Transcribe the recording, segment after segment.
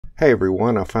Hey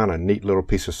everyone, I found a neat little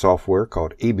piece of software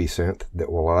called EBSynth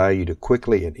that will allow you to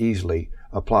quickly and easily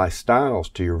apply styles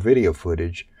to your video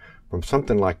footage from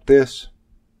something like this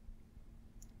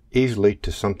easily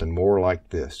to something more like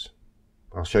this.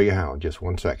 I'll show you how in just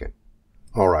 1 second.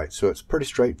 Alright, so it's pretty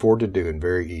straightforward to do and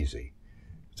very easy.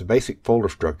 It's a basic folder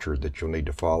structure that you'll need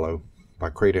to follow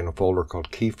by creating a folder called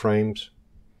Keyframes,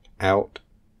 Out,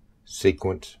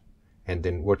 Sequence, and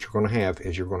then what you're going to have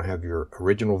is you're going to have your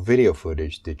original video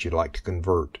footage that you'd like to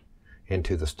convert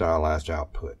into the stylized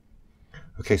output.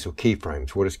 Okay, so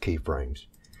keyframes. What is keyframes?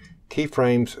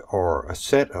 Keyframes are a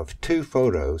set of 2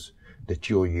 photos that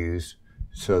you'll use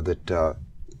so that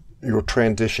you'll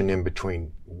transition in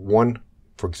between one,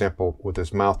 for example, with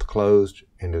his mouth closed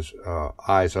and his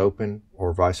eyes open,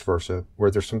 or vice versa, where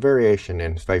there's some variation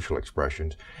in his facial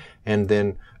expressions, and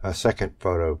then a second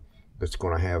photo that's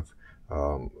going to have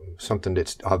something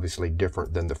that's obviously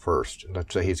different than the first.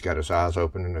 Let's say he's got his eyes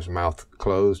open and his mouth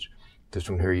closed. This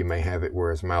one here, you may have it where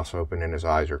his mouth's open and his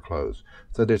eyes are closed.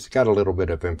 So it's got a little bit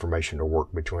of information to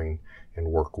work between and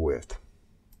work with.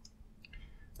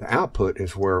 The output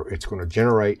is where it's going to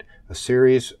generate a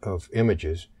series of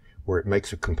images where it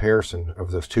makes a comparison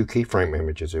of those 2 keyframe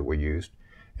images that we used,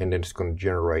 and then it's going to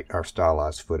generate our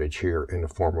stylized footage here in the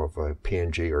form of a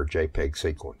PNG or JPEG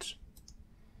sequence.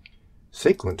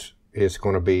 Sequence is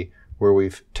going to be where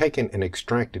we've taken and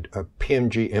extracted a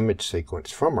PNG image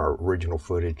sequence from our original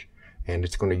footage, and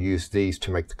it's going to use these to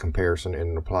make the comparison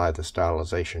and apply the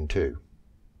stylization to.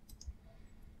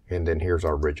 And then here's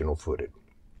our original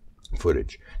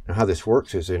footage. Now how this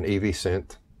works is in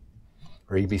EBSynth,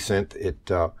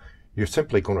 you're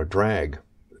simply going to drag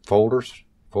folders.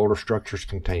 Folder structures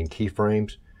contain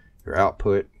keyframes, your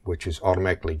output, which is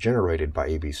automatically generated by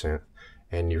EBSynth,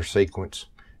 and your sequence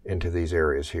into these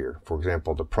areas here. For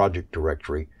example, the project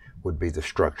directory would be the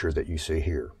structure that you see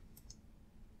here.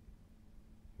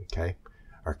 Okay,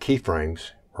 our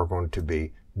keyframes are going to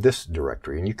be this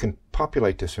directory, and you can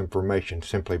populate this information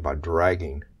simply by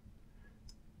dragging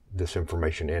this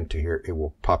information into here. It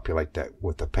will populate that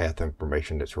with the path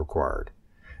information that's required.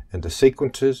 And the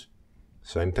sequences,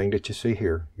 same thing that you see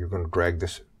here. You're going to drag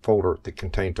this folder that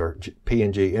contains our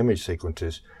PNG image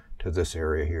sequences to this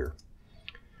area here.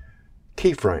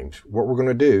 Keyframes, what we're going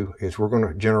to do is we're going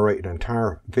to generate an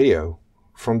entire video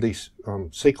from these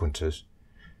sequences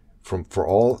for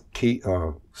all key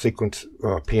sequence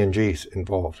PNGs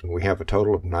involved, and we have a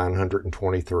total of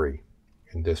 923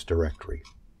 in this directory.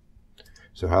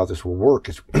 So how this will work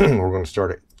is we're going to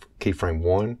start at keyframe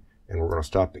 1 and we're going to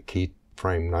stop at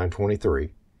keyframe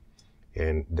 923,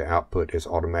 and the output is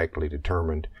automatically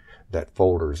determined. That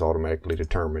folder is automatically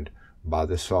determined by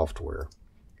this software.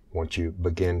 Once you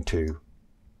begin to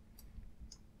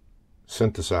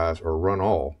synthesize or run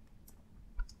all,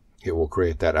 it will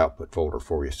create that output folder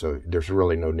for you. So there's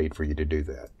really no need for you to do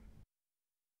that.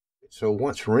 So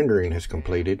once rendering is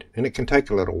completed, and it can take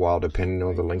a little while depending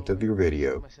on the length of your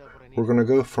video, we're going to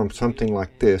go from something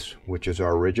like this, which is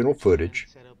our original footage,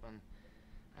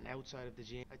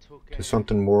 to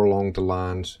something more along the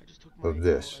lines of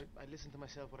this,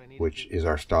 which is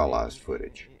our stylized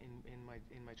footage.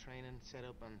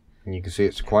 And you can see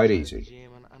it's quite easy.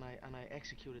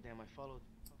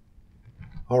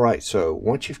 Alright, so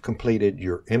once you've completed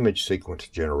your image sequence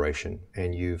generation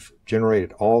and you've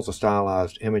generated all the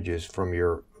stylized images from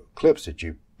your clips that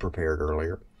you prepared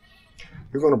earlier,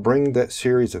 you're going to bring that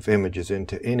series of images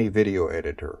into any video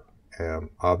editor.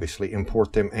 Obviously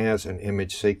import them as an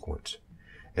image sequence.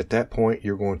 At that point,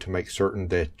 you're going to make certain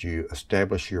that you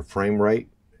establish your frame rate,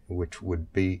 which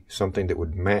would be something that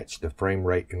would match the frame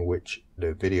rate in which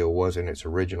the video was in its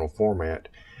original format,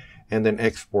 and then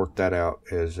export that out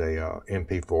as a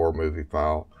MP4 movie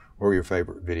file or your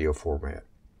favorite video format.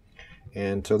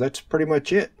 And so that's pretty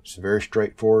much it. It's very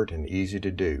straightforward and easy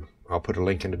to do. I'll put a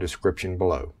link in the description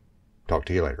below. Talk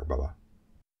to you later. Bye-bye.